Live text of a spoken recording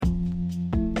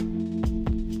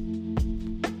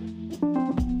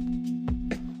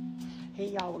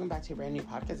back to a brand new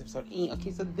podcast episode.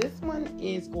 Okay, so this one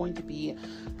is going to be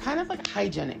kind of like a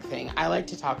hygienic thing. I like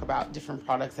to talk about different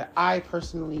products that I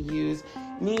personally use.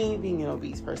 Me being an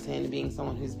obese person, being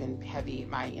someone who's been heavy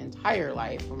my entire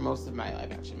life, or most of my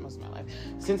life,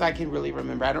 since I can really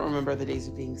remember. I don't remember the days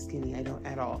of being skinny. I don't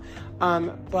at all.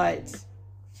 But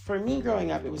for me growing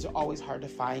up, it was always hard to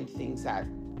find things that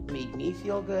made me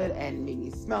feel good and made me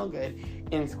smell good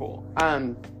in school.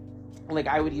 Like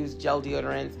I would use gel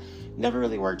deodorants. Never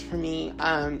really worked for me.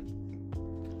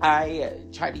 I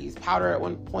tried to use powder at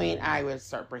one point. I would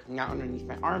start breaking out underneath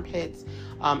my armpits.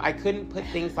 I couldn't put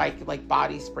things like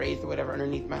body sprays or whatever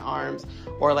underneath my arms,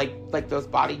 or like those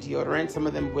body deodorants. Some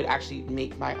of them would actually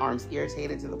make my arms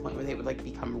irritated to the point where they would like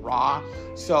become raw.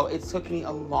 So it took me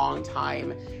a long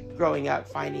time growing up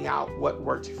finding out what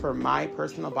worked for my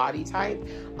personal body type.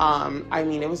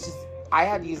 It was just, I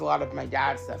had to use a lot of my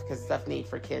dad's stuff because stuff made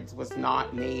for kids was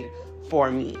not made for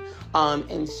me.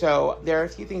 And so there are a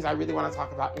few things I really want to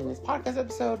talk about in this podcast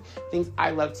episode, things I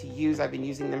love to use. I've been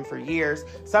using them for years,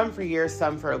 some for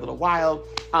a little while.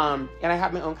 And I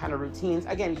have my own kind of routines.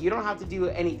 Again, you don't have to do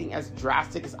anything as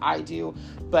drastic as I do,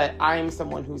 but I'm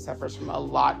someone who suffers from a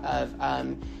lot of, I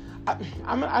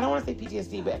don't want to say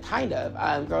PTSD, but kind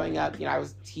of. Growing up, I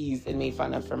was teased and made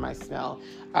fun of for my smell.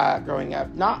 Growing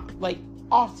up, not like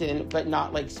often, but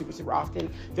not like super, super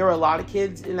often. There were a lot of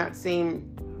kids in that same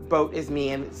boat as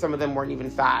me, and some of them weren't even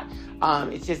fat.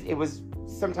 Sometimes it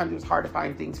was hard to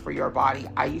find things for your body.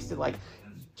 I used to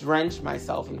drench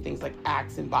myself in things like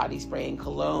Axe and body spray and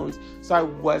colognes, so I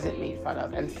wasn't made fun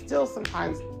of, and still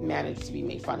sometimes manage to be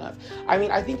made fun of.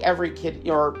 I think every kid,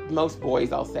 or most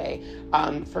boys, I'll say,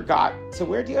 forgot to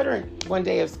wear deodorant one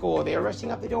day of school. They were rushing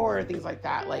out the door, things like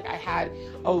that. I had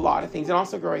a lot of things, and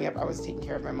also growing up, I was taking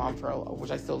care of my mom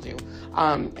which I still do.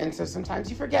 And so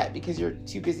sometimes you forget because you're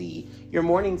too busy. Your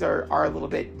mornings are a little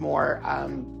bit more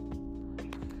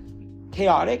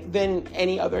chaotic than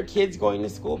any other kids going to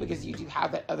school, because you do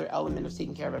have that other element of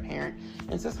taking care of a parent.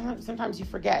 And so sometimes you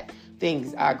forget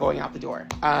things going out the door.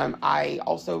 I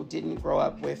also didn't grow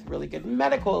up with really good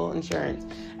medical insurance.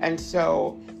 And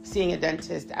so seeing a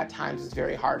dentist at times was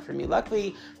very hard for me.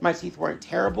 Luckily, my teeth weren't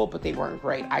terrible, but they weren't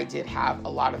great. I did have a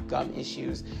lot of gum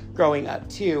issues growing up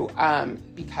too,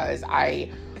 because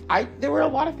there were a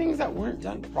lot of things that weren't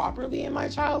done properly in my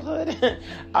childhood.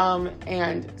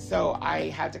 And so I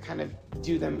had to kind of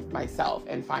do them myself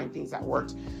and find things that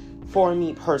worked for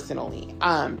me personally,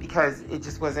 because it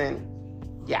just wasn't,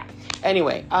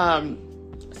 Anyway,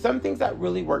 some things that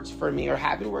really worked for me or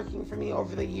have been working for me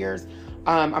over the years,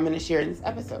 I'm going to share in this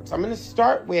episode. So I'm going to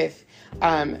start with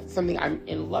something I'm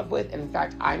in love with. And in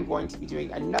fact, I'm going to be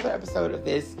doing another episode of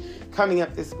this coming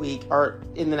up this week or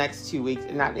in the next 2 weeks.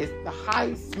 And that is the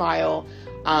High Smile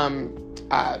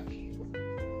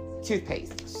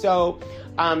toothpaste. So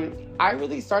I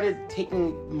really started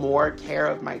taking more care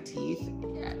of my teeth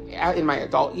in my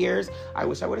adult years. I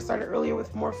wish I would have started earlier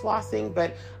with more flossing,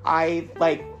 but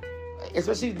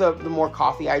especially the more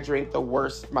coffee I drink, the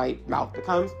worse my mouth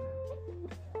becomes.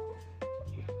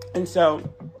 And so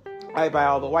I buy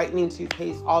all the whitening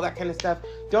toothpaste, all that kind of stuff.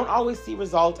 Don't always see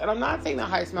results. And I'm not saying that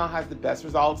High Smile has the best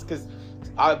results, because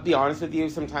I'll be honest with you,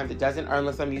 sometimes it doesn't, or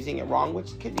unless I'm using it wrong,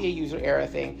 which could be a user error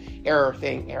thing.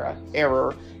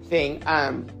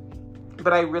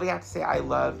 But I really have to say I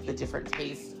love the different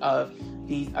tastes of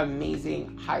these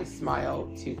amazing High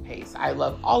Smile toothpaste. I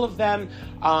love all of them.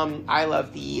 I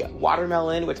love the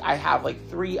watermelon, which I have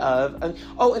 3 of. And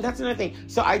that's another thing.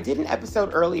 So I did an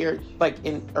episode earlier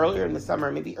in the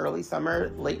summer, maybe early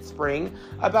summer, late spring,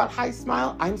 about High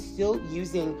Smile. I'm still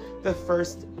using the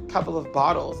first couple of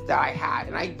bottles that I had,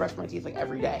 and I brush my teeth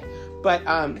every day. But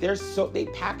they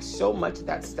pack so much of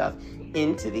that stuff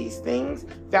into these things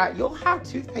that you'll have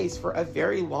toothpaste for a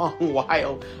very long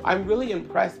while. I'm really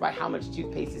impressed by how much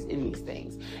toothpaste is in these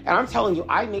things. And I'm telling you,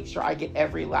 I make sure I get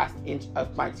every last inch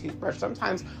of my toothbrush.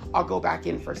 Sometimes I'll go back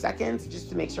in for seconds just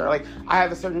to make sure I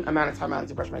have a certain amount of time I like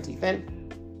to brush my teeth in.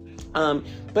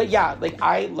 But yeah,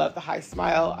 I love the High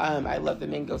Smile. I love the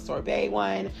mango sorbet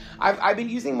one. I've been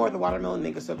using more of the watermelon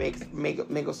mango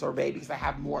sorbet because I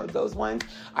have more of those ones.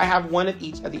 I have one of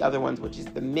each of the other ones, which is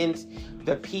the mint,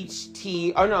 the peach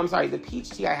tea. Oh no, I'm sorry. The peach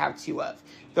tea I have 2 of.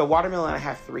 The watermelon I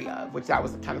have 3 of, which that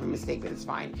was kind of a mistake, but it's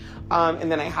fine. And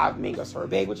then I have mango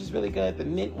sorbet, which is really good. The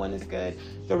mint one is good.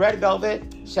 The red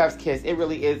velvet, chef's kiss. It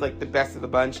really is the best of the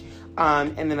bunch.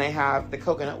 And then I have the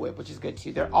coconut whip, which is good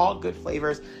too. They're all good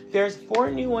flavors. There's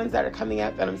 4 new ones that are coming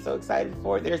up that I'm so excited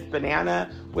for. There's banana,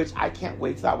 which I can't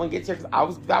wait till that one gets here,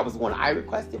 because that was one I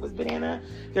requested, was banana.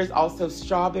 There's also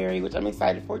strawberry, which I'm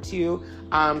excited for too,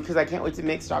 because I can't wait to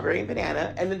mix strawberry and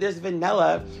banana. And then there's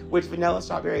vanilla, which vanilla,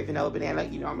 strawberry, vanilla, banana,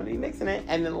 I'm going to be mixing it.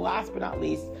 And then last but not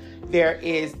least, there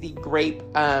is the grape,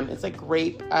 it's like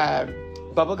grape,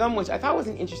 bubblegum, which I thought was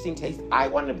an interesting taste. I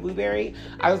wanted a blueberry.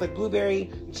 I was like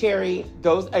blueberry, cherry,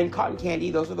 those, and cotton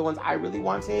candy. Those are the ones I really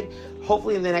wanted.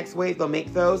 Hopefully in the next wave, they'll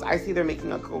make those. I see they're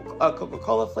making a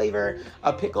Coca-Cola flavor,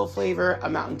 a pickle flavor, a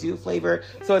Mountain Dew flavor.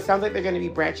 So it sounds like they're going to be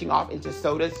branching off into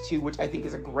sodas too, which I think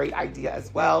is a great idea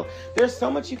as well. There's so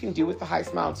much you can do with the High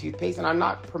Smile toothpaste, and I'm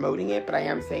not promoting it, but I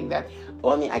am saying that,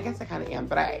 well, I mean, I guess I kind of am,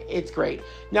 but it's great.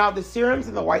 Now, the serums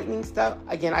and the whitening stuff,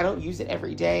 again, I don't use it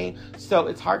every day, so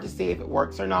it's hard to say if it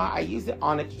works or not. I use it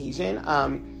on occasion.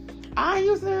 I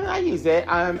use it.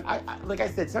 Like I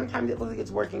said, sometimes it looks like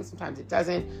it's working, sometimes it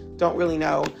doesn't. Don't really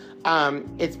know.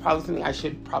 It's probably something I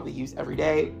should probably use every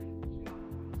day,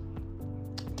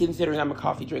 considering I'm a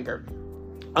coffee drinker.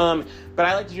 But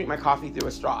I like to drink my coffee through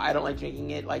a straw. I don't like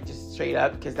drinking it like just straight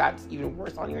up, because that's even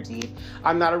worse on your teeth.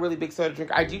 I'm not a really big soda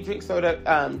drinker. I do drink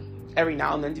soda, every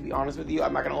now and then, to be honest with you.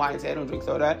 I'm not going to lie and say I don't drink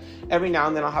soda. Every now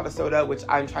and then I'll have a soda, which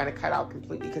I'm trying to cut out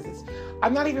completely, because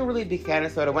I'm not even really a big fan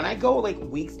of soda. When I go like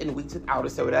weeks and weeks without a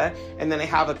soda and then I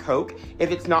have a Coke, if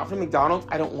it's not from McDonald's,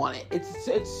 I don't want it.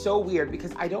 It's so weird,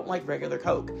 because I don't like regular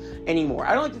Coke anymore.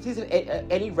 I don't like the taste of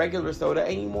any regular soda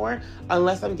anymore,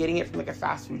 unless I'm getting it from like a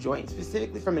fast food joint,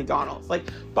 specifically from McDonald's. Like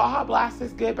Baja Blast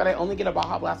is good, but I only get a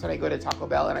Baja Blast when I go to Taco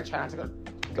Bell, and I try not to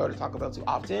go to Taco Bell too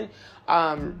often.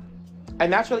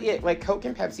 And that's really it. Like Coke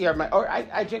and Pepsi are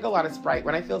I drink a lot of Sprite.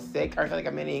 When I feel sick or I feel like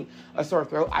I'm getting a sore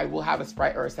throat, I will have a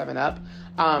Sprite or a 7-Up.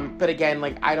 But again,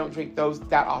 like I don't drink those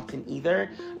that often either.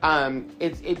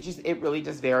 It really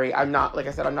just vary. I'm not, like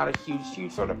I said, I'm not a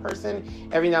huge soda person.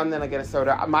 Every now and then I get a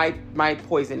soda. My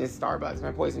poison is Starbucks.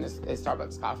 My poison is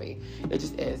Starbucks coffee. It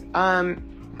just is.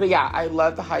 But yeah, I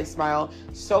love the High Smile.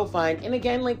 So fun. And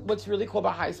again, like what's really cool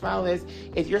about High Smile is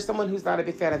if you're someone who's not a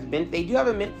big fan of mint, they do have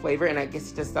a mint flavor, and I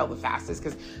guess it just sell the fastest,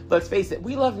 because let's face it,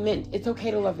 we love mint. It's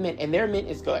okay to love mint, and their mint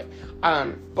is good.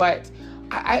 But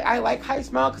I like High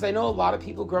Smile because I know a lot of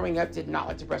people growing up did not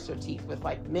like to brush their teeth with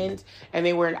like mint, and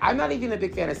I'm not even a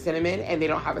big fan of cinnamon, and they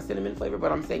don't have a cinnamon flavor. But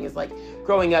what I'm saying is, like,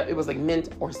 growing up, it was like mint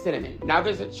or cinnamon. Now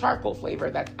there's a charcoal flavor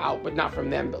that's out, but not from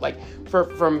them, but like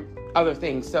from other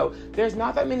things. So there's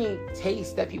not that many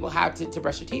tastes that people have to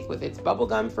brush your teeth with. It's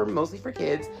bubblegum mostly for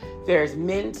kids. There's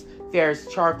mint, there's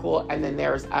charcoal, and then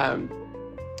there's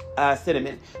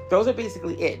cinnamon. Those are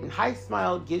basically it. And High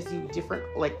Smile gives you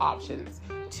different like options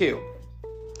too.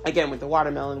 Again, with the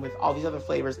watermelon, with all these other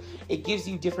flavors, it gives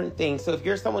you different things. So if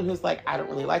you're someone who's like, I don't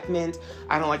really like mint,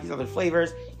 I don't like these other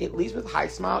flavors, at least with High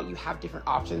Smile, you have different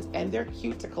options, and they're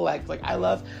cute to collect. Like,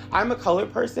 I'm a color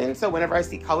person, so whenever I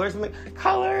see colors, I'm like,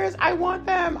 colors, I want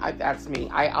them. That's me.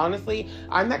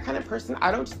 I'm that kind of person. I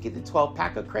don't just get the 12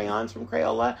 pack of crayons from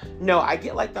Crayola. No, I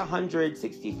get like the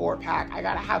 164 pack. I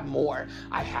gotta have more.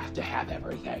 I have to have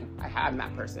everything. I'm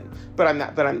that person. But I'm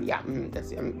that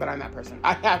person.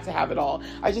 I have to have it all.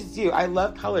 I just do. I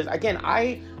love colors. Again,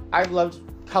 I've loved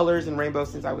colors and rainbows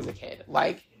since I was a kid.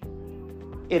 Like,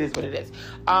 it is what it is.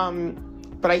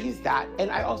 But I use that.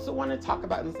 And I also want to talk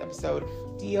about in this episode,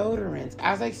 deodorants.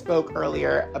 As I spoke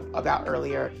earlier,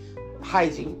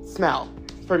 hygiene, smell,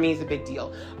 for me is a big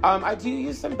deal. I do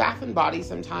use some Bath & Body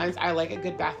sometimes. I like a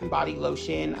good Bath & Body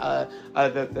lotion.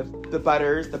 The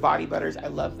butters, the body butters, I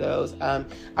love those. I'm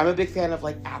a big fan of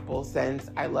like apple scents.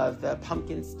 I love the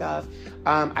pumpkin stuff.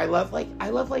 I love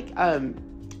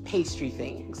pastry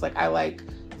things. Like I like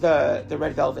the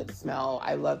red velvet smell.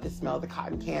 I love the smell of the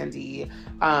cotton candy.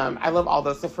 I love all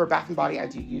those. So for Bath & Body, I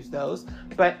do use those.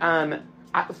 But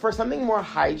for something more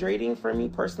hydrating for me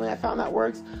personally, I found that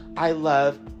works. I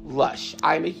love Lush.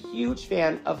 I'm a huge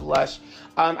fan of Lush.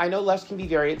 I know Lush can be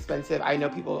very expensive. I know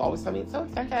people always tell me it's so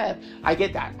expensive. I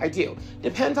get that. I do.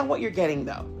 Depends on what you're getting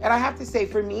though. And I have to say,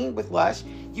 for me with Lush,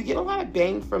 you get a lot of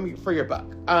bang for your buck.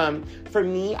 For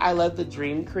me, I love the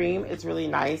Dream Cream. It's really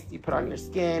nice. You put on your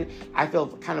skin. I feel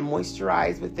kind of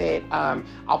moisturized with it.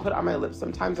 I'll put it on my lips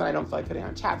sometimes when I don't feel like putting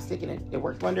on chapstick, and it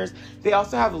works wonders. They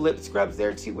also have lip scrubs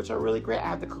there too, which are really great. I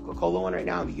have the Coca-Cola one right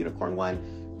now, the unicorn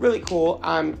one. Really cool.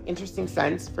 Interesting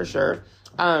scents for sure.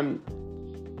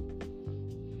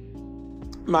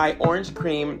 My orange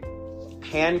cream,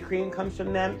 hand cream comes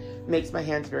from them. Makes my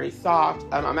hands very soft.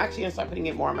 I'm actually gonna start putting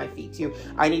it more on my feet too.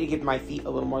 I need to give my feet a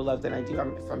little more love than I do,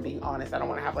 if I'm being honest. I don't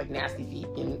want to have like nasty feet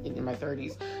in my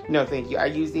 30s. No, thank you. I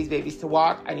use these babies to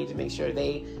walk. I need to make sure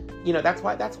they, that's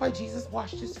why Jesus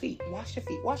washed his feet. Wash your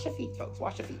feet, folks.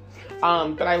 Wash your feet.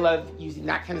 But I love using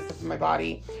that kind of stuff in my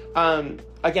body.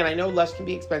 Again, I know Lush can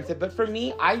be expensive, but for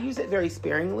me, I use it very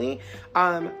sparingly.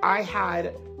 I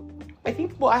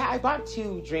bought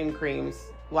 2 Dream Creams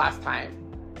last time.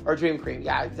 or Dream Cream.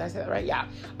 Yeah, did I say that right? Yeah.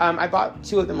 I bought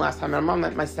 2 of them last time, and I'm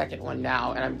on my second one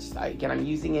now, and I'm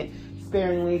using it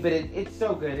sparingly, but it's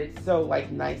so good. It's so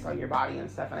like nice on your body and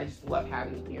stuff, and I just love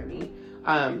having it near me.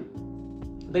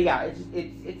 But yeah,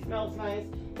 it smells nice.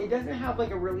 It doesn't have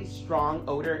like a really strong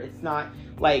odor. It's not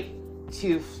like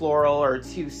too floral or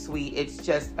too sweet. It's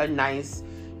just a nice.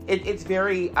 It's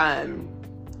very how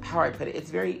do I put it?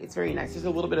 It's very nice. There's a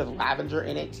little bit of lavender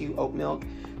in it too. Oat milk,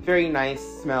 very nice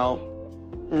smell.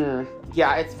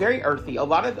 Yeah, it's very earthy. A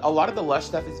lot of the Lush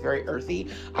stuff is very earthy.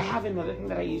 I have another thing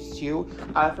that I use too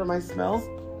for my smells.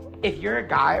 If you're a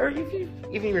guy, or even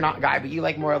if you're not a guy, but you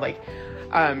like more like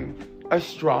a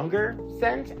stronger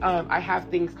scent, I have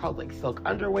things called like silk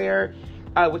underwear,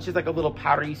 which is like a little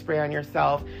powder you spray on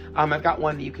yourself. I've got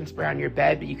one that you can spray on your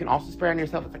bed, but you can also spray on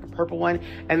yourself. It's like a purple one.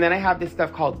 And then I have this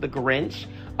stuff called the Grinch.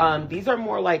 These are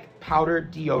more like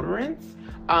powdered deodorants.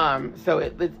 So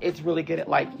it's really good at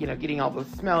like, you know, getting all those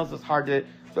smells, those hard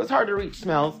to reach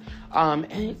smells. And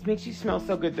it makes you smell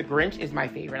so good. The Grinch is my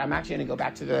favorite. I'm actually going to go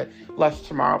back to the Lush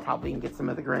tomorrow probably and get some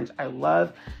of the Grinch. I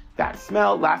love that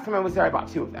smell. Last time I was there, I bought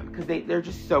 2 of them because they're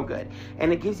just so good.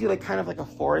 And it gives you like kind of like a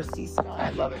foresty smell.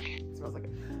 I love it. It smells like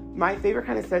it. My favorite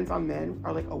kind of scents on men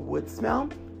are like a wood smell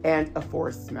and a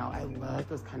forest smell. I love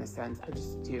those kind of scents. I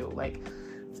just do. Like,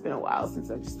 it's been a while since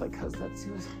I've just like cozied up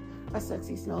to a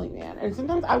sexy smelling man. And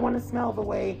sometimes I want to smell the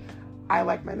way I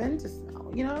like my men to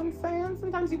smell. You know what I'm saying?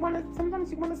 Sometimes you want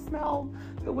to smell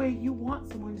the way you want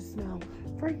someone to smell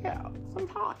for you.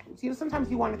 Sometimes, you know, sometimes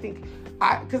you want to think,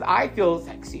 because I feel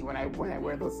sexy when I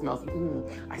wear those smells.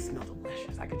 I smell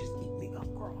delicious. I could just eat me up,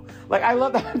 girl. Like, I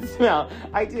love that smell.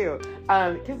 I do.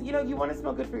 Because, you know, you want to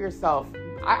smell good for yourself.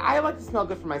 I like to smell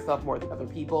good for myself more than other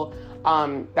people.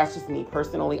 That's just me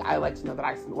personally. I like to know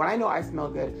that when I know I smell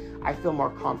good, I feel more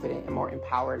confident and more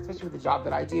empowered, especially with the job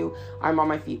that I do. I'm on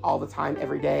my feet all the time,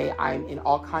 every day. I'm in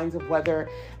all kinds of weather.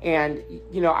 And,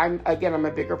 you know, I'm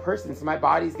a bigger person, so my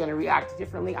body's going to react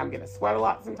differently. I'm going to sweat a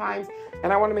lot sometimes.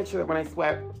 And I want to make sure that when I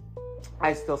sweat,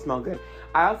 I still smell good.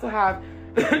 I also have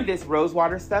this rose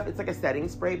water stuff. It's like a setting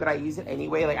spray, but I use it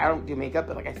anyway. Like, I don't do makeup,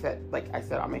 but I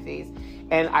set on my face.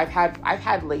 And I've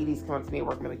had ladies come up to me at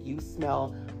work and be like, "You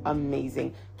smell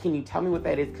amazing. Can you tell me what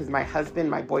that is?" Because my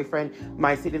husband, my boyfriend,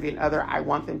 my significant other, I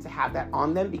want them to have that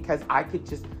on them because I could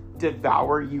just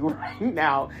devour you right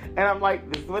now. And I'm like,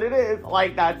 this is what it is.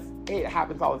 Like, it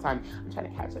happens all the time. I'm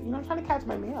trying to catch it. You know, I'm trying to catch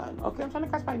my man. Okay, I'm trying to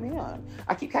catch my man.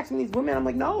 I keep catching these women. I'm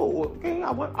like, no, okay,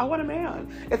 I want a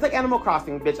man. It's like Animal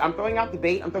Crossing, bitch. I'm throwing out the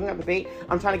bait. I'm trying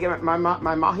to get my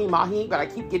mahi, but I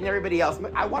keep getting everybody else.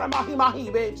 I want a mahi,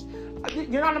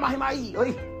 bitch. You're not a mahi.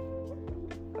 Like,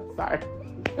 sorry.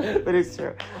 But it's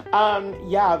true.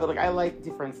 Yeah, but like, I like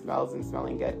different smells and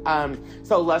smelling good.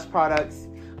 So Lush products.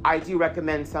 I do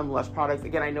recommend some Lush products.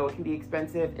 Again, I know it can be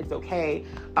expensive. It's okay.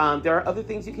 There are other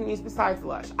things you can use besides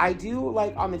Lush. I do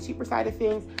like, on the cheaper side of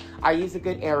things, I use a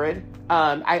good Arid.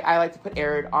 I like to put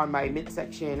Arid on my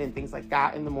midsection and things like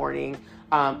that in the morning.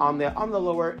 On the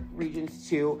lower regions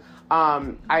too.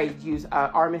 I use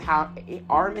Arm &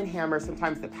 Hammer,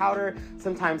 sometimes the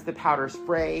powder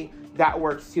spray. That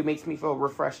works too, makes me feel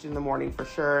refreshed in the morning for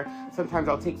sure. Sometimes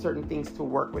I'll take certain things to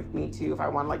work with me too if I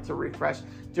want like to refresh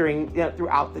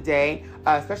throughout the day.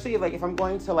 Especially like if I'm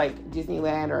going to like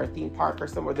Disneyland or a theme park or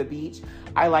somewhere, the beach,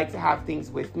 I like to have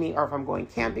things with me. Or if I'm going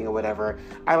camping or whatever,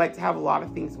 I like to have a lot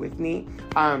of things with me.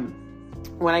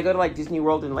 When I go to like Disney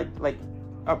World and like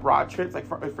abroad trips, like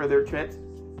further trips,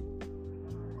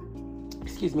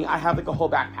 excuse me, I have like a whole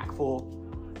backpack full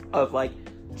of like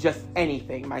just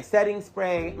anything. My setting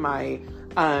spray, my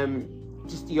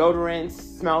just deodorants,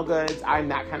 smell goods. I'm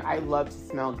that kind of, I love to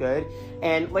smell good.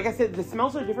 And like I said, the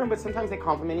smells are different, but sometimes they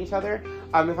complement each other.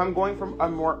 If I'm going for a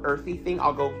more earthy thing,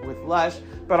 I'll go with Lush,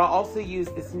 but I'll also use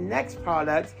this next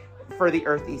product for the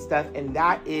earthy stuff, and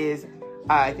that is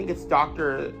I think it's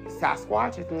Dr.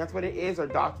 Sasquatch. I think that's what it is, or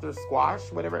Dr.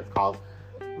 Squash, whatever it's called.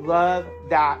 Love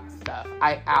that stuff.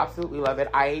 I absolutely love it.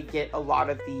 I get a lot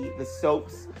of the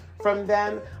soaps from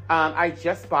them. I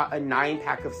just bought a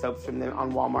 9-pack of soaps from them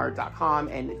on Walmart.com,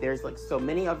 and there's like so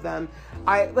many of them.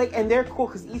 And they're cool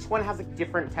because each one has like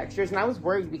different textures. And I was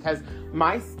worried because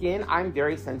my skin, I'm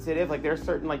very sensitive. Like there's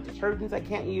certain like detergents I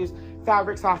can't use,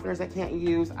 fabric softeners I can't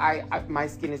use. My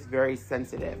skin is very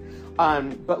sensitive.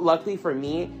 But luckily for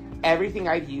me, everything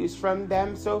I've used from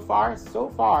them so far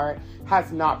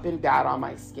has not been bad on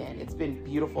my skin. It's been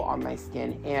beautiful on my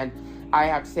skin. And I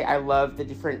have to say, I love the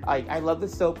different, like, I love the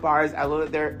soap bars. I love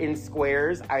that they're in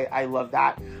squares. I love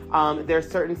that. There's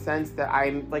certain scents that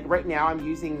I'm, like, right now I'm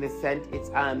using this scent. It's,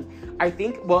 I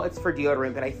think, well, it's for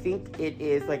deodorant, but I think it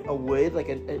is like a wood, like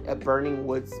a burning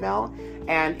wood smell.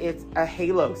 And it's a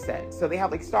Halo scent. So they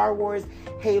have like Star Wars,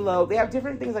 Halo. They have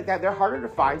different things like that. They're harder to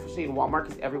find, especially in Walmart,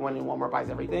 because everyone in Walmart buys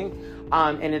everything.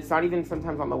 And it's not even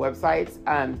sometimes on the websites.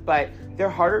 But they're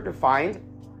harder to find.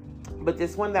 But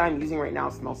this one that I'm using right now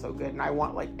smells so good. And I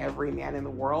want like every man in the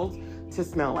world to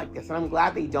smell like this. And I'm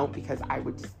glad they don't, because I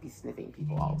would just be sniffing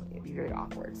people all day. It'd be very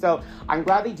awkward. So I'm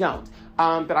glad they don't.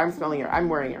 But I'm smelling it. I'm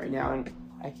wearing it right now. And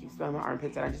I keep smelling my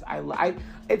armpits. And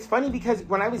it's funny because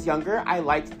when I was younger, I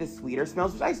liked the sweeter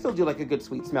smells, which I still do like a good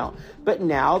sweet smell. But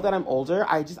now that I'm older,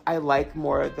 I like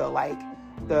more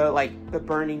the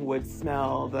burning wood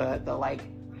smell, the like,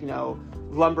 you know,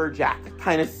 lumberjack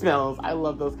kind of smells. I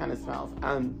love those kind of smells.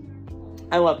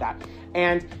 I love that.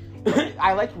 And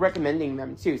I like recommending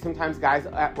them too. Sometimes guys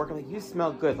at work are like, you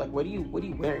smell good. Like, what are you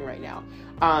wearing right now?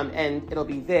 And it'll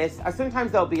be this.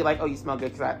 Sometimes they'll be like, oh, you smell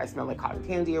good because I smell like cotton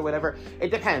candy or whatever.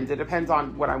 It depends. It depends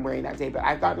on what I'm wearing that day. But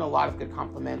I've gotten a lot of good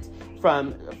compliments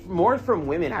more from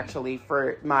women actually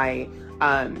for my,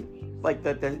 like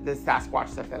the Sasquatch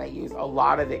stuff that I use. A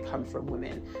lot of it comes from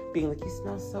women being like, you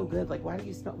smell so good. Like, why do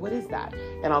you smell, what is that?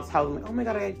 And I'll tell them, like, oh my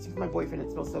God, I took my boyfriend,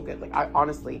 it smells so good. Like, I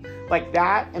honestly, like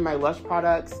that and my Lush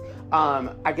products,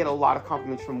 I get a lot of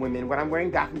compliments from women. When I'm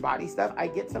wearing Bath and Body stuff, I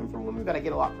get some from women, but I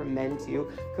get a lot from men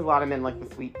too, because a lot of men like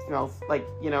the sweet smells, like,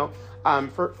 you know,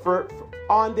 for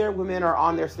on their women or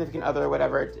on their significant other or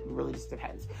whatever. It really just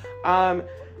depends.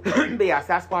 But yeah,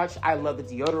 Sasquatch, I love the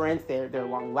deodorants. They're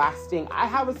long lasting. I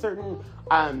have a certain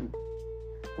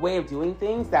way of doing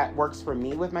things that works for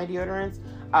me with my deodorants.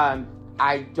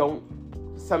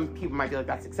 Some people might be like,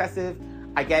 that's excessive.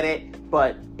 I get it,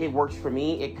 but it works for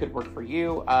me. It could work for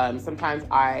you. Sometimes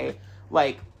I'll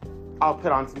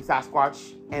put on some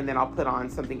Sasquatch, and then I'll put on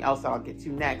something else that I'll get to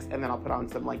next, and then I'll put on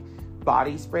some like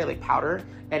body spray, like powder,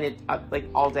 and it like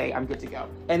all day I'm good to go.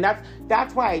 And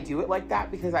that's why I do it like that,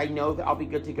 because I know that I'll be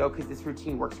good to go, because this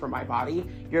routine works for my body.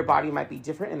 Your body might be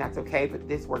different, and that's okay, but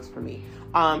this works for me.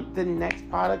 The next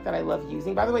product that I love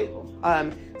using, by the way,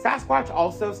 Sasquatch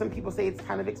also, some people say it's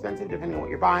kind of expensive depending on what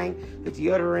you're buying, the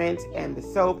deodorant and the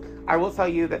soap. I will tell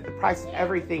you that the price of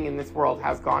everything in this world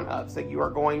has gone up, so you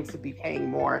are going to be paying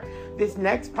more. This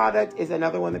next product is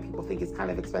another one that people think is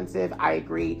kind of expensive. I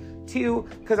agree too,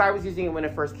 because I was using it when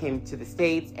it first came to the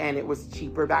States, and it was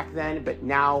cheaper back then, but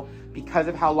now, because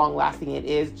of how long lasting it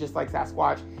is, just like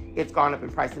Sasquatch, it's gone up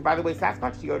in price. And by the way,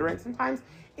 Sasquatch deodorant, sometimes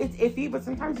it's iffy, but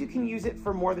sometimes you can use it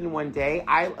for more than one day.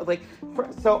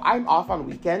 So I'm off on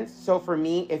weekends. So for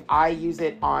me, if I use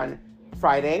it on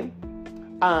Friday,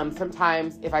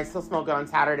 sometimes if I still smell good on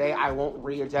Saturday, I won't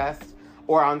readjust.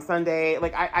 Or on Sunday,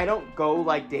 like I don't go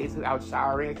like days without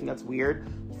showering. I think that's weird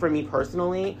for me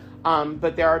personally.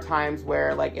 But there are times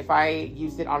where, like, if I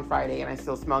used it on Friday and I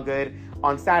still smell good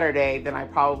on Saturday, then I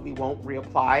probably won't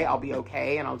reapply. I'll be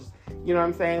okay, and I'll just, you know what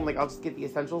I'm saying? Like, I'll just get the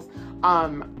essentials.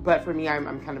 But for me,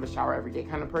 I'm kind of a shower every day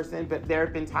kind of person. But there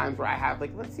have been times where I have,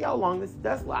 like, let's see how long this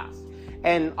does last.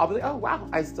 And I'll be like, oh, wow,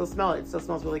 I still smell it. It still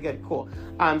smells really good. Cool.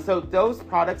 So those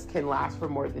products can last for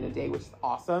more than a day, which is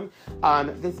awesome.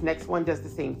 This next one does the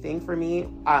same thing for me.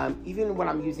 Even when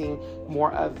I'm using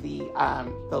more of the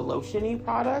lotion-y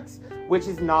products, which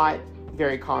is not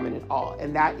very common at all.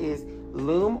 And that is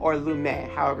Lume or Lume,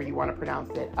 however you want to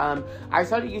pronounce it. I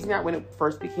started using that when it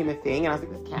first became a thing, and I was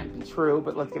like, this can't be true,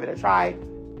 but let's give it a try.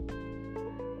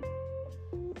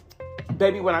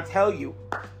 Baby, when I tell you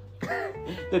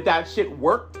that shit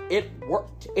worked, it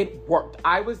worked.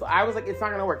 I was like, it's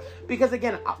not gonna work, because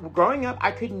again, growing up,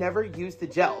 I could never use the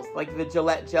gels, like the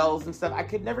Gillette gels and stuff. I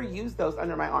could never use those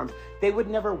under my arms. They would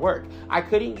never work. I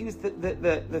couldn't use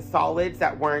the solids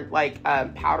that weren't like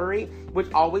powdery,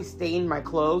 which always stained my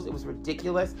clothes. It was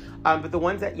ridiculous. But the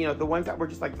ones that were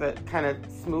just like the kind of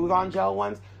smooth on gel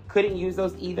ones, couldn't use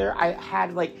those either. I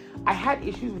had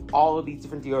issues with all of these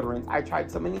different deodorants. I tried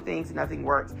so many things and nothing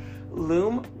worked.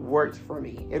 Lume worked for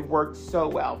me. It worked so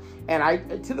well.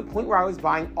 And to the point where I was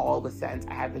buying all the scents.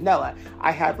 I had vanilla.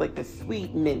 I had like the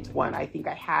sweet mint one. I think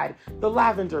I had the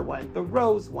lavender one, the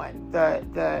rose one,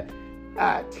 the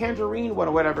tangerine one,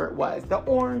 or whatever it was, the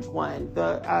orange one,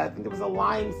 I think there was a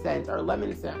lime scent or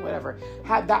lemon scent, whatever.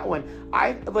 Had that one.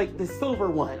 I like the silver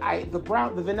one. The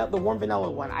brown, the vanilla, the warm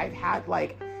vanilla one. I've had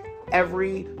like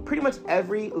pretty much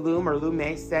every Lume or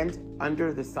Lume scent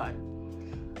under the sun,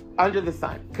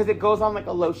 because it goes on like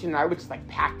a lotion, and I would just like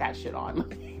pack that shit on.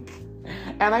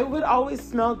 And I would always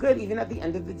smell good even at the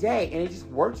end of the day. And it just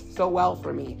worked so well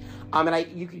for me. And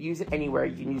you could use it anywhere.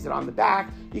 You can use it on the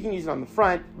back. You can use it on the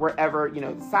front, wherever,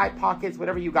 the side pockets,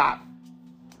 whatever you got.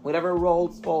 Whatever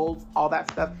rolls, folds, all that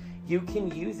stuff. You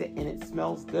can use it and it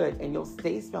smells good and you'll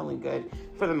stay smelling good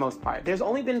for the most part. There's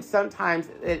only been some times,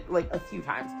 like a few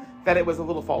times, that it was a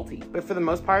little faulty. But for the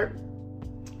most part,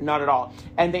 not at all.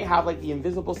 And they have like the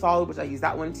invisible solid, which I use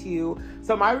that one too.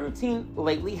 So my routine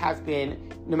lately has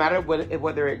been, no matter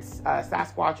whether it's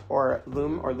Sasquatch or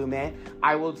Lume,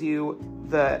 I will do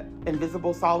the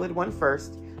invisible solid one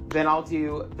first. Then I'll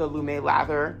do the Lume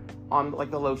lather on like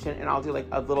the lotion, and I'll do like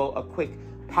a quick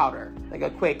powder, like a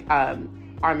quick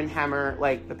Arm & Hammer,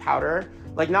 like the powder,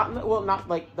 like not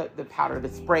like the powder, the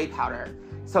spray powder.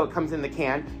 So it comes in the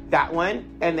can, that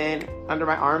one, and then under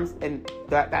my arms, and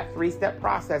that 3-step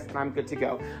process, and I'm good to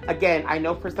go. Again, I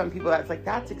know for some people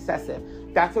that's excessive.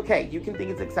 That's okay. You can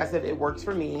think it's excessive. It works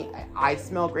for me. I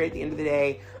smell great at the end of the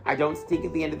day. I don't stink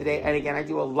at the end of the day. And again, I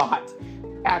do a lot.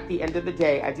 At the end of the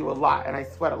day, I do a lot and I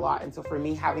sweat a lot. And so for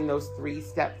me, having those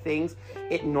 3-step things,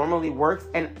 it normally works.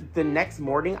 And the next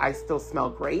morning, I still smell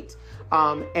great.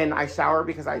 And I shower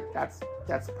because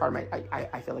that's part of my,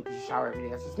 I feel like you should shower every day.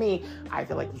 That's just me. I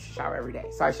feel like you should shower every day.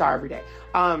 So I shower every day.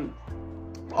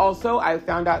 Also, I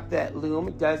found out that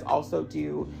Lume does also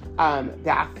do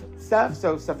bath stuff,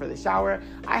 so stuff for the shower.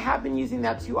 I have been using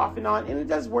that too off and on, and it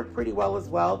does work pretty well as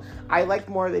well. I like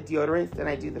more of the deodorants than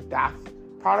I do the bath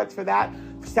products for that.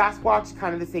 Sasquatch,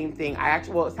 kind of the same thing.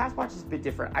 Sasquatch is a bit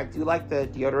different. I do like the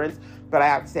deodorants, but I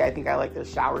have to say, I think I like their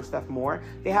shower stuff more.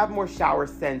 They have more shower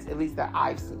scents, at least that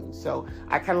I've seen. So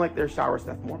I kind of like their shower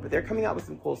stuff more, but they're coming out with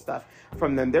some cool stuff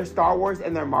from them. Their Star Wars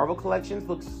and their Marvel collections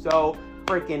look so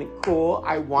freaking cool.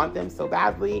 I want them so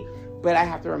badly, but I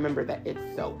have to remember that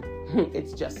it's soap.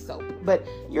 It's just soap. But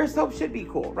your soap should be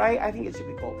cool, right? I think it should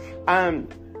be cool.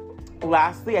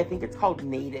 Lastly, I think it's called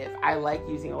Native. I like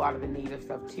using a lot of the Native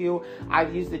stuff too.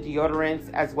 I've used the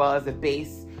deodorants as well as a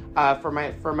base for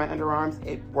my underarms.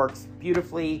 It works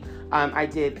beautifully. I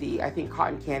did I think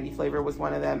cotton candy flavor was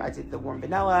one of them. I did the warm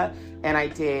vanilla, and I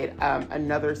did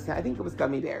another scent. I think it was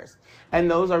gummy bears, and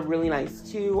those are really nice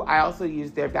too. I also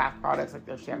used their bath products like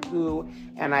their shampoo,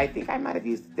 and I think I might have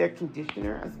used their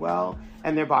conditioner as well,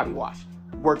 and their body wash.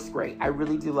 Works great. I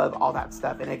really do love all that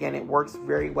stuff, and again, it works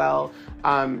very well.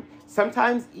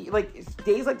 Sometimes, like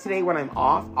days like today when I'm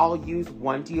off, I'll use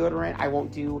one deodorant. I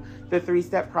won't do the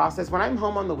 3-step process. When I'm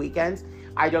home on the weekends,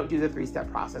 I don't do the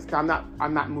 3-step process because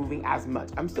I'm not moving as much.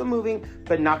 I'm still moving,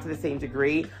 but not to the same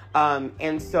degree.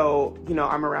 And so,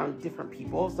 I'm around different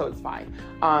people, so it's fine.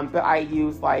 But I'll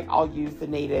use the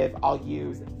Native, I'll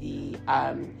use the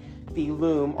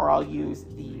Lume, or I'll use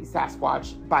the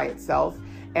Sasquatch by itself,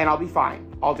 and I'll be fine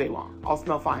all day long. I'll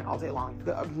smell fine all day long.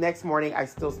 The next morning, I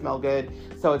still smell good,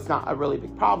 so it's not a really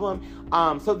big problem.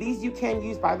 So these you can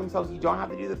use by themselves. You don't have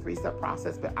to do the 3-step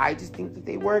process, but I just think that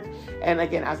they work. And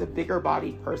again, as a bigger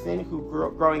bodied person who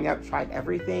growing up tried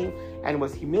everything and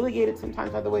was humiliated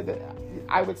sometimes by the way that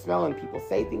I would smell and people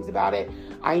say things about it,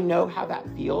 I know how that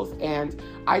feels. And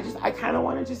I kind of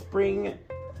want to just bring,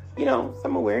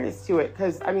 some awareness to it.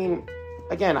 Because,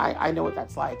 again, I know what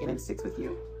that's like, and it sticks with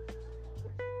you.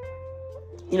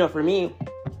 For me,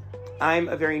 I'm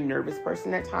a very nervous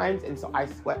person at times, and so I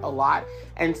sweat a lot.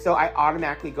 And so I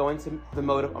automatically go into the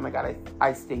mode of, oh my God,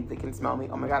 I stink. They can smell me.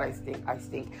 Oh my God, I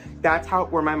stink. That's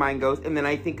where my mind goes. And then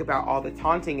I think about all the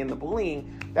taunting and the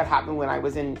bullying that happened when I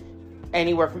was in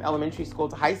anywhere from elementary school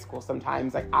to high school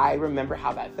sometimes. Like, I remember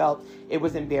how that felt. It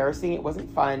was embarrassing. It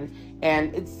wasn't fun.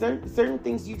 And it's certain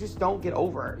things you just don't get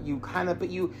over.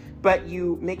 But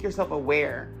you make yourself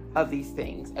aware of these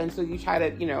things. And so you try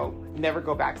to, never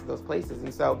go back to those places.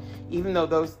 And so even though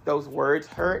those words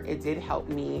hurt, it did help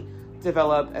me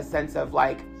develop a sense of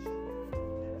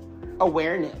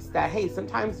awareness that, hey,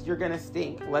 sometimes you're going to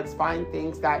stink. Let's find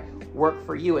things that work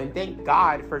for you. And thank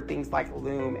God for things like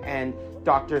Lume and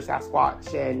Dr.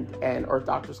 Sasquatch or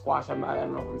Dr. Squash. I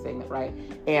don't know if I'm saying that right.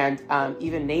 And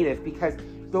even Native, because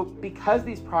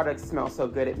these products smell so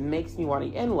good, it makes me want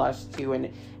to, and Lush too,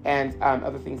 and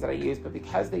other things that I use, but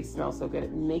because they smell so good,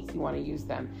 it makes me want to use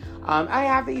them. I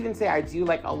have to even say I do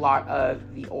like a lot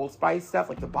of the Old Spice stuff,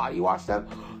 like the body wash stuff.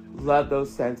 Love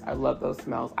those scents. I love those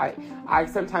smells. I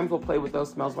sometimes will play with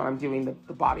those smells when I'm doing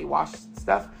the body wash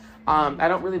stuff. I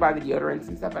don't really buy the deodorants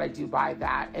and stuff, but I do buy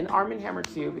that. And Arm & Hammer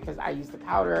too, because I use the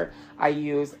powder. I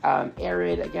use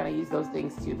Arid. Again, I use those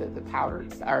things too, the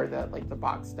powders or the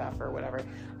box stuff or whatever.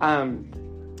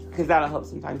 Because that'll help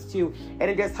sometimes too.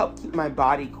 And it does help keep my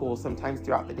body cool sometimes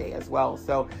throughout the day as well.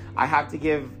 So I have to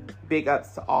give big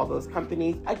ups to all those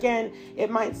companies. Again, it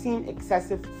might seem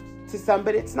excessive to some,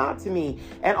 but it's not to me.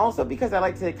 And also because I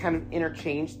like to kind of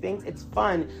interchange things, it's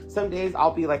fun. Some days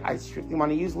I'll be like, I strictly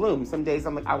want to use Loom. Some days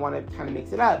I'm like, I want to kind of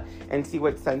mix it up and see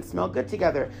what scents smell good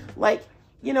together. Like,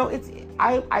 you know,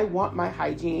 I want my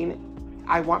hygiene.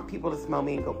 I want people to smell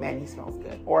me and go, man, he smells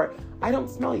good. Or I don't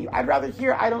smell you. I'd rather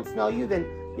hear I don't smell you than,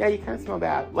 yeah, you kind of smell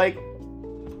bad. Like,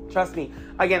 trust me.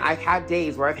 Again, I've had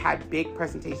days where I've had big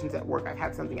presentations at work. I've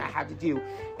had something I had to do.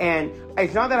 And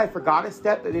it's not that I forgot a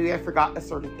step, but maybe I forgot a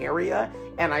certain area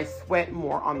and I sweat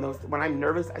more on those. When I'm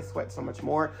nervous, I sweat so much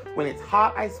more. When it's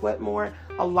hot, I sweat more.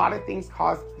 A lot of things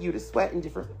cause you to sweat in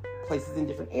different places in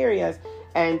different areas.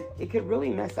 And it could really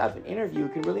mess up an interview.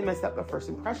 It could really mess up a first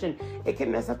impression. It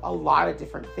can mess up a lot of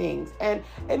different things. And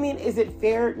I mean, is it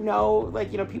fair? No,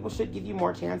 like, you know, people should give you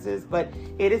more chances, but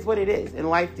it is what it is. In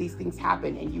life, these things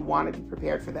happen and you want to be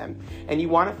prepared for them. And you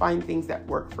want to find things that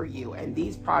work for you. And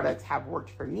these products have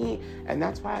worked for me. And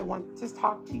that's why I want to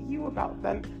talk to you about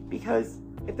them, because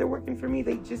if they're working for me,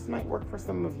 they just might work for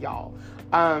some of y'all.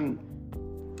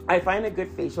 I find a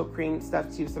good facial cream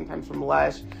stuff too, sometimes from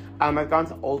Lush. I've gone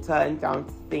to Ulta and found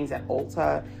things at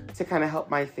Ulta to kind of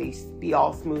help my face be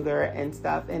all smoother and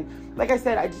stuff. And like I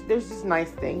said, there's just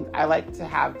nice things. I like to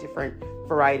have different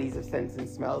varieties of scents and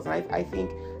smells. And I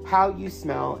think how you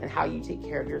smell and how you take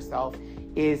care of yourself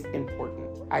is important.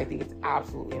 I think it's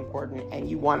absolutely important. And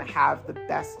you want to have the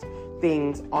best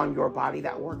things on your body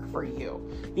that work for you.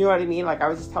 You know what I mean? Like, I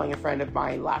was just telling a friend of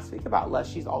mine last week about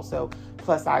Lush. She's also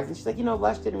plus size. And she's like, you know,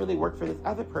 Lush didn't really work for this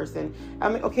other person.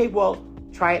 I'm like, okay, well,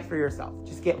 try it for yourself.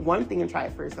 Just get one thing and try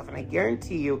it for yourself. And I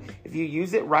guarantee you, if you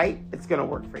use it right, it's going to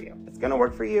work for you. It's going to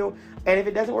work for you. And if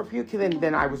it doesn't work for you,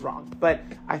 then I was wrong. But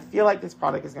I feel like this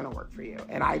product is going to work for you.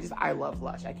 And I love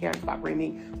Lush. I can't stop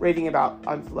raving about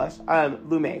Lush.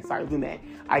 Lume.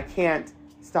 I can't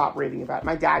stop raving about it.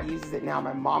 My dad uses it now.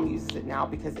 My mom uses it now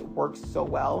because it works so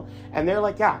well. And they're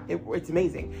like, yeah, it's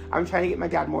amazing. I'm trying to get my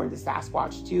dad more into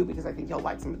Sasquatch too, because I think he'll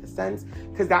like some of the scents,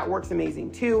 because that works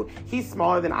amazing too. He's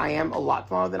smaller than I am, a lot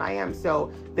smaller than I am.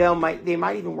 So they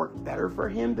might even work better for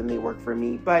him than they work for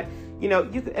me. But you know,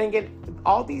 and again,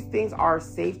 all these things are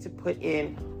safe to put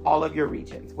in all of your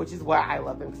regions, which is why I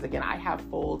love them. Because again, I have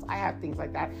folds, I have things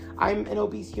like that. I'm an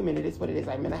obese human. It is what it is.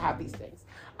 I'm going to have these things.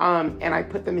 And I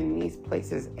put them in these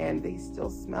places and they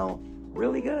still smell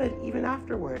really good even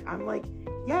afterward. I'm like,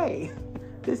 yay,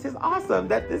 this is awesome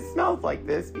that this smells like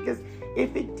this, because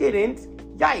if it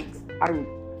didn't, yikes,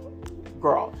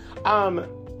 girl.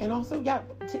 And also, yeah,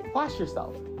 wash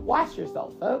yourself. Wash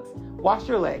yourself, folks. Wash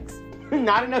your legs.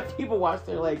 Not enough people wash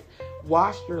their legs.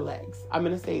 Wash your legs. I'm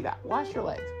going to say that. Wash your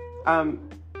legs.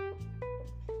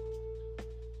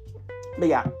 But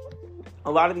yeah,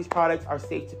 a lot of these products are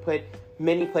safe to put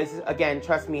many places. Again,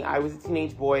 trust me, I was a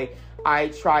teenage boy. I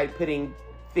tried putting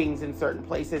things in certain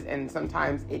places, and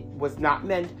sometimes it was not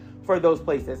meant for those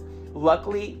places.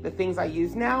 Luckily, the things I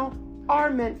use now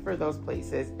are meant for those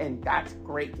places, and that's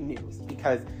great news,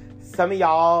 because some of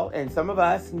y'all and some of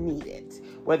us need it.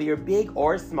 Whether you're big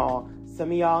or small,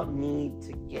 some of y'all need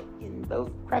to get in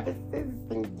those crevices,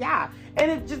 and yeah.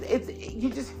 And you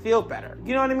just feel better.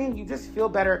 You know what I mean? You just feel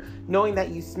better knowing that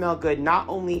you smell good, not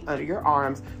only under your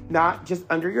arms, not just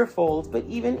under your folds, but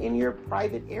even in your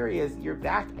private areas, your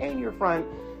back and your front.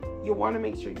 You want to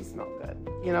make sure you smell good.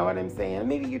 You know what I'm saying?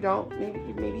 Maybe you don't.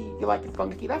 Maybe you like it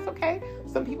funky. That's okay.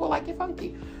 Some people like it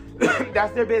funky.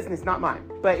 That's their business, not mine.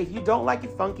 But if you don't like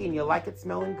it funky and you like it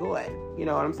smelling good, you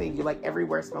know what I'm saying? You like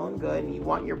everywhere smelling good and you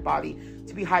want your body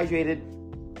to be hydrated,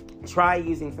 try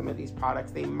using some of these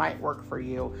products. They might work for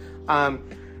you.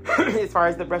 As far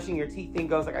as the brushing your teeth thing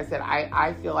goes, like I said,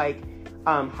 I feel like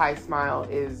High Smile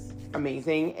is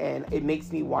amazing, and it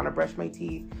makes me want to brush my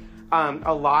teeth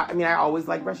a lot. I mean, I always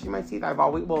like brushing my teeth.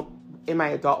 In my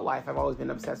adult life, I've always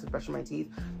been obsessed with brushing my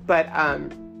teeth. But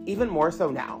even more so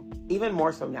now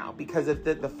because of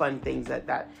the fun things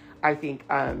that I think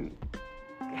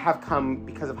have come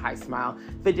because of High Smile.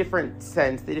 The different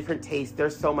scents, the different tastes, they're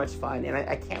so much fun. And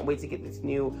I can't wait to get this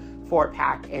new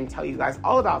 4-pack and tell you guys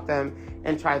all about them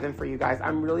and try them for you guys.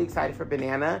 I'm really excited for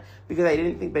banana, because I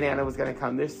didn't think banana was going to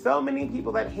come. There's so many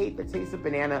people that hate the taste of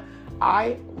banana.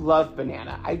 I love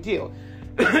banana. I do.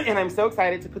 And I'm so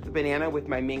excited to put the banana with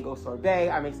my mango sorbet.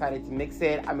 I'm excited to mix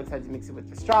it. I'm excited to mix it with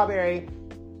the strawberry.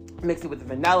 Mix it with the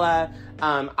vanilla.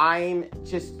 I'm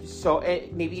just so,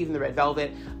 maybe even the red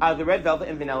velvet. The red velvet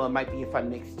and vanilla might be a fun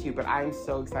mix too, but I'm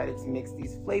so excited to mix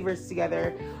these flavors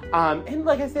together. And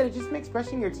like I said, it just makes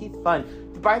brushing your teeth fun.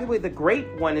 By the way, the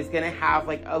grape one is going to have,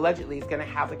 like, allegedly, it's going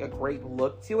to have, like, a grape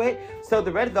look to it. So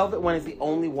the red velvet one is the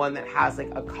only one that has, like,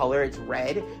 a color. It's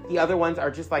red. The other ones are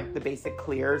just, like, the basic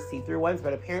clear see-through ones.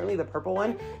 But apparently the purple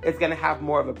one is going to have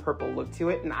more of a purple look to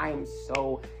it. And I am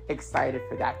so excited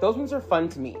for that. Those ones are fun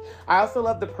to me. I also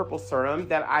love the purple serum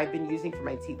that I've been using for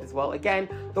my teeth as well. Again,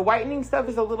 the whitening stuff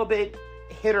is a little bit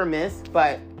hit or miss,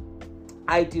 but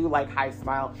I do like High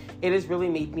Smile. It has really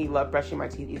made me love brushing my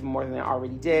teeth even more than I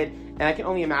already did. And I can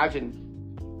only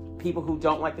imagine people who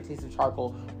don't like the taste of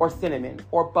charcoal or cinnamon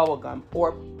or bubblegum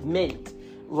or mint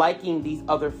liking these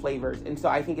other flavors. And so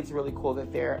I think it's really cool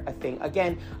that they're a thing.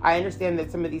 Again, I understand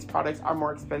that some of these products are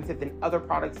more expensive than other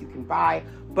products you can buy,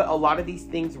 but a lot of these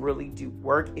things really do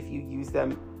work if you use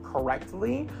them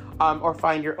correctly, or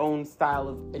find your own style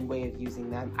and way of using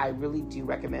them. I really do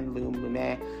recommend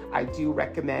Lume. I do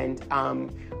recommend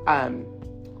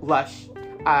Lush.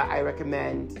 I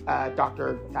recommend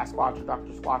Dr. Sasquatch or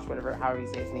Dr. Squash, however you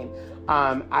say his name.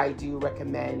 I do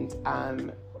recommend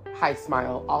High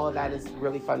Smile. All of that is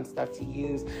really fun stuff to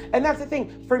use. And that's the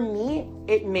thing. For me,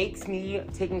 it makes me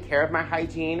taking care of my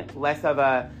hygiene less of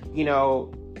a,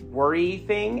 worry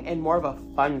thing and more of a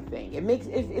fun thing.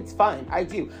 It's fun. I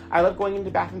do. I love going into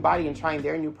Bath and Body and trying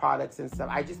their new products and stuff.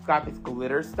 I just got this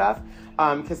glitter stuff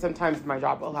because sometimes my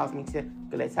job allows me to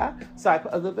glitter. So I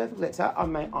put a little bit of glitter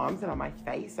on my arms and on my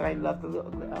face, and I love the little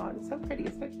glitter on. It's so pretty.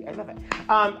 It's so cute. I love it.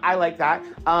 I like that.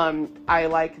 I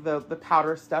like the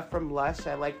powder stuff from Lush.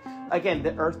 I like, again,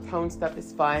 the earth tone stuff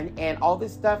is fun, and all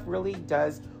this stuff really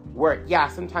does work. Yeah,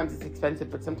 sometimes it's expensive,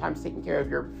 but sometimes taking care of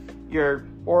your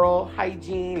oral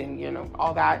hygiene and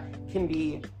all that can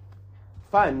be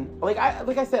fun. Like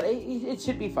I said, it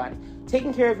should be fun.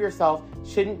 Taking care of yourself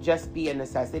shouldn't just be a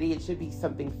necessity. It should be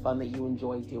something fun that you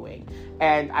enjoy doing.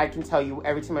 And I can tell you,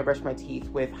 every time I brush my teeth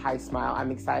with High Smile, I'm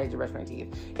excited to brush my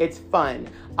teeth. It's fun.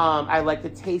 I like the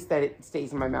taste that it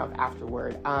stays in my mouth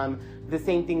afterward. The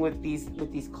same thing with these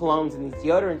colognes and these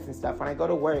deodorants and stuff. When I go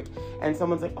to work and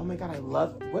someone's like, "Oh my God, I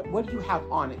love, what do you have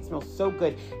on? It smells so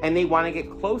good." And they want to get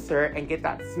closer and get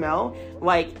that smell.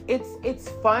 Like, it's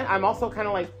fun. I'm also kind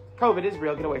of like, COVID is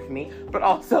real, get away from me. But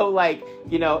also, like,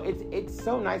 it's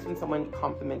so nice when someone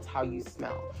compliments how you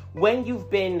smell. When you've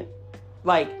been,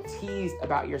 like, teased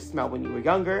about your smell when you were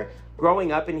younger,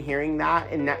 growing up and hearing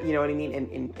that, and that, you know what I mean,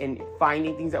 and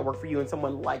finding things that work for you and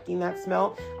someone liking that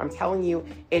smell, I'm telling you,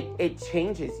 it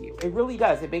changes you. It really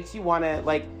does. It makes you want to,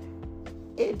 like,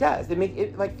 it does. It makes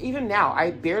it, like, even now, I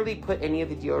barely put any of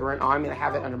the deodorant on. I mean, I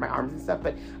have it under my arms and stuff,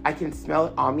 but I can smell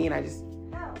it on me, and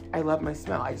I love my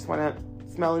smell. I just want to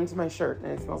smell into my shirt,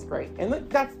 and it smells great. And look,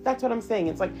 that's what I'm saying.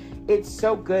 It's like, it's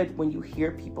so good when you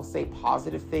hear people say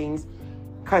positive things,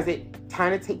 because it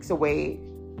kind of takes away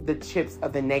the chips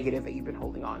of the negative that you've been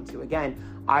holding on to. Again,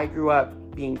 I grew up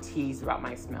being teased about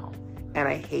my smell, and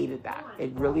I hated that.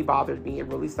 It really bothered me. It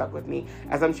really stuck with me,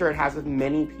 as I'm sure it has with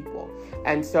many people.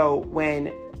 And so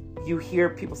when you hear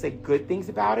people say good things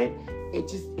about it,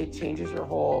 it changes your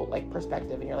whole, like,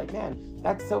 perspective, and you're like, man,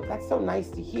 that's so nice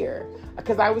to hear,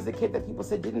 because I was the kid that people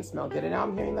said didn't smell good, and now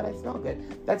I'm hearing that I smell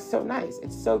good. That's so nice.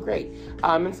 It's so great.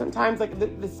 And sometimes, like,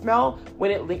 the smell,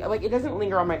 when it doesn't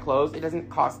linger on my clothes, it doesn't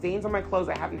cause stains on my clothes.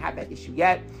 I haven't had that issue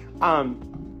yet.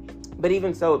 But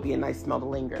even so, it'd be a nice smell to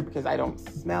linger, because I don't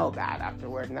smell bad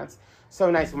afterward, and that's so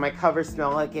nice. When my covers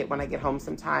smell like it when I get home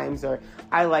sometimes, or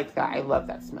I like that. I love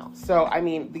that smell. So, I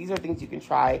mean, these are things you can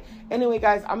try. Anyway,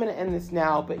 guys, I'm going to end this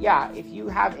now. But yeah, if you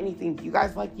have anything you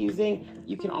guys like using,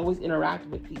 you can always interact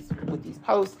with these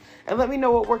posts and let me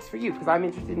know what works for you, because I'm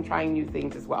interested in trying new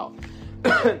things as well.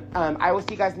 I will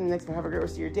see you guys in the next one. Have a great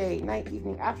rest of your day, night,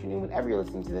 evening, afternoon, whenever you're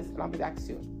listening to this, and I'll be back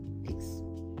soon. Peace.